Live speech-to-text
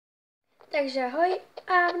Takže ahoj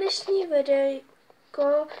a dnešní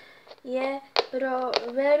videjko je pro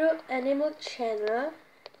Veru Animal Channel.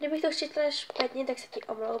 Kdybych to četla špatně, tak se ti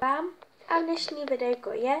omlouvám. A dnešní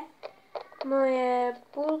videjko je moje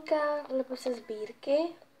půlka nebo se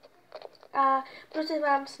sbírky. A budu se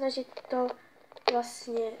vám snažit to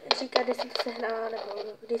vlastně říkat, kdy jsem to sehnala nebo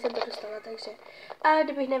kdy jsem to dostala, takže. A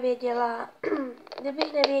kdybych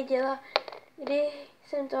nevěděla, kdy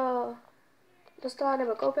jsem to dostala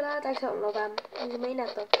nebo koupila, tak se omlouvám. Můžeme jít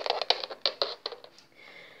na to.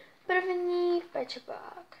 První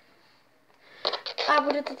patchback. A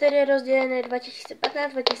bude to tedy rozdělené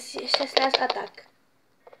 2015, 2016 a tak.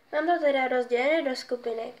 Mám to teda rozdělené do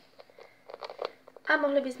skupinek. A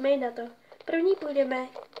mohli bychom jít na to. První půjdeme,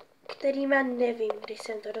 kterýma nevím, když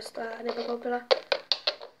jsem to dostala nebo koupila.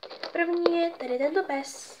 První je tedy tento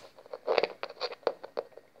pes.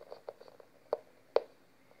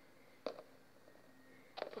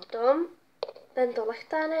 Potom tento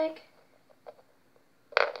lechtánek.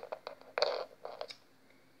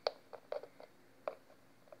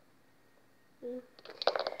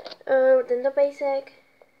 Tento pejsek.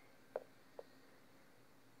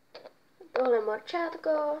 Tohle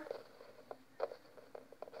morčátko.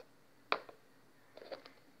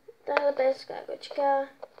 Tahle pejská kočka.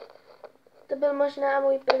 To byl možná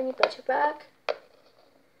můj první patchback.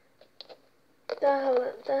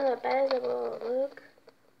 Tahle pes nebo vlk.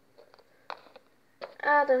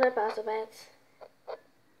 A tenhle pásovec.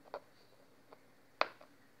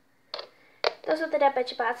 To jsou teda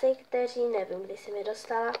patchbacky, kteří nevím, kdy jsem je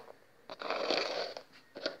dostala.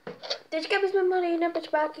 Teďka bychom mohli jít na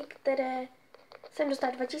patchbacky, které jsem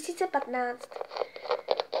dostala 2015.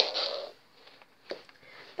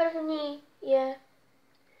 První je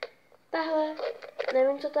tahle,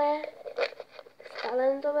 nevím, co to je,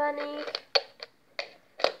 talentovaný,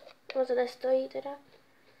 no to nestojí teda.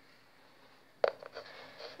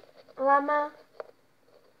 Lama,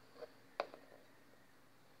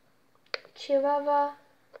 Chihuahua,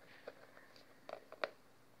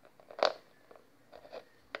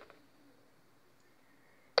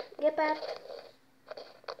 gepard,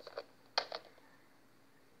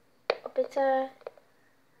 opice,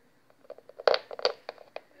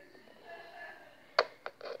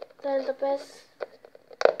 tento pes,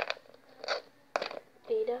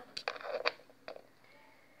 bída,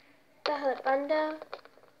 tahle panda,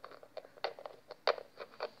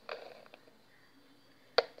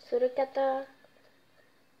 surikata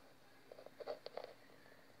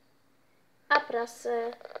a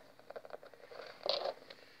prase.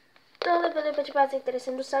 Tohle byly patchbacky, které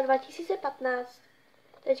jsem dostala 2015.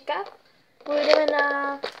 Teďka půjdeme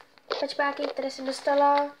na patchbacky, které jsem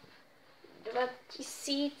dostala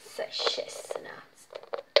 2016.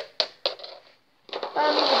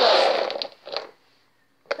 Mám jich dost.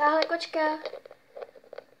 Tahle kočka.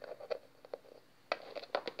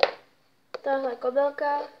 Tahle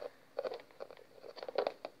kobylka.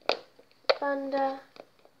 Panda.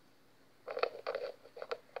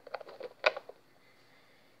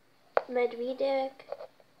 Medvídek.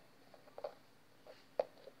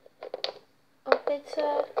 Opice.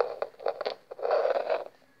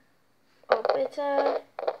 Opice.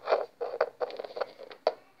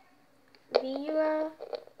 Víla.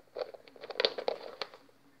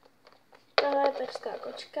 Tahle je perská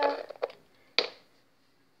kočka.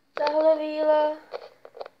 Tahle víla.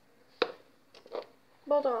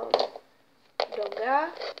 Potom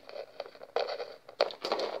doga.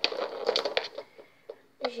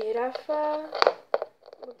 Žirafa.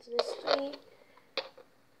 Moc nestojí.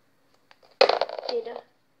 Jde.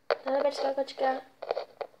 Tahle perská kočka.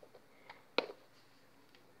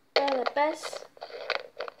 Tahle pes.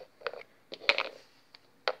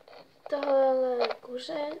 Tohle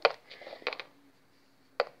kuře.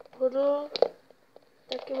 Pudl.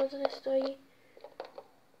 Taky moc nestojí.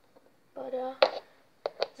 Padá.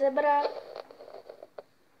 Zebra.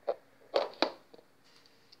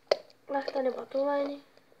 Lachta nebo tuleň.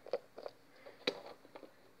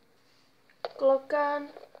 Klokan.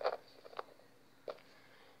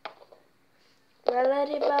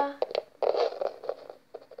 Veleryba.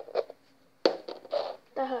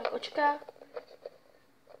 Tahle kočka.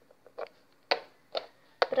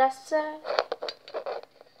 Prase.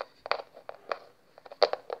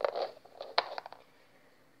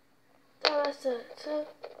 Tohle se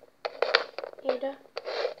jde.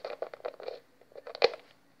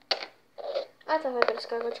 A tahle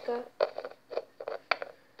perská kočka.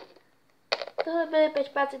 Tohle byly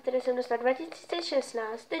patchbacky, které jsem dostala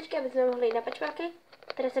 2016. Teďka bychom mohli jít na patchbacky,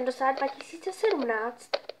 které jsem dostala 2017.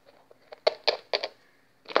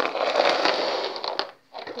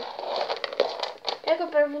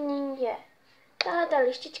 Jako první je tahleta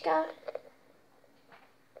lištička.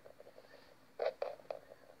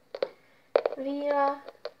 Víla.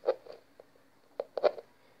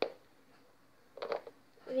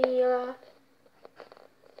 Víla.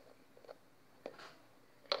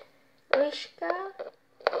 Liška.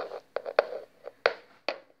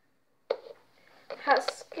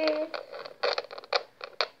 Husky.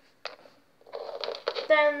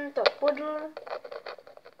 Tento pudl.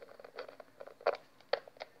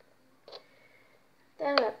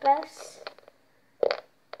 Tenhle pes.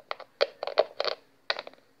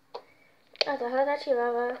 A tahle ta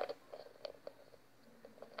čilava.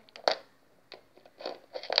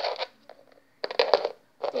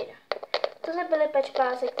 Tohle byly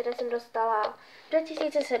pečpásy, které jsem dostala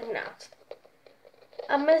 2017.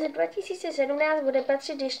 A mezi 2017 bude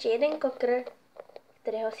patřit ještě jeden kokr,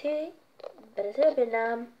 kterého si brzy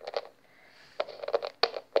objednám.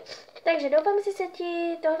 Takže doufám, že se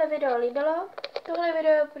ti tohle video líbilo. Tohle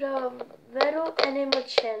video je pro Veru Animal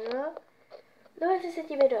Channel. Doufám, že se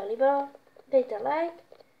ti video líbilo. Dejte like,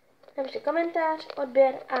 napište komentář,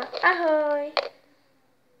 odběr a ahoj!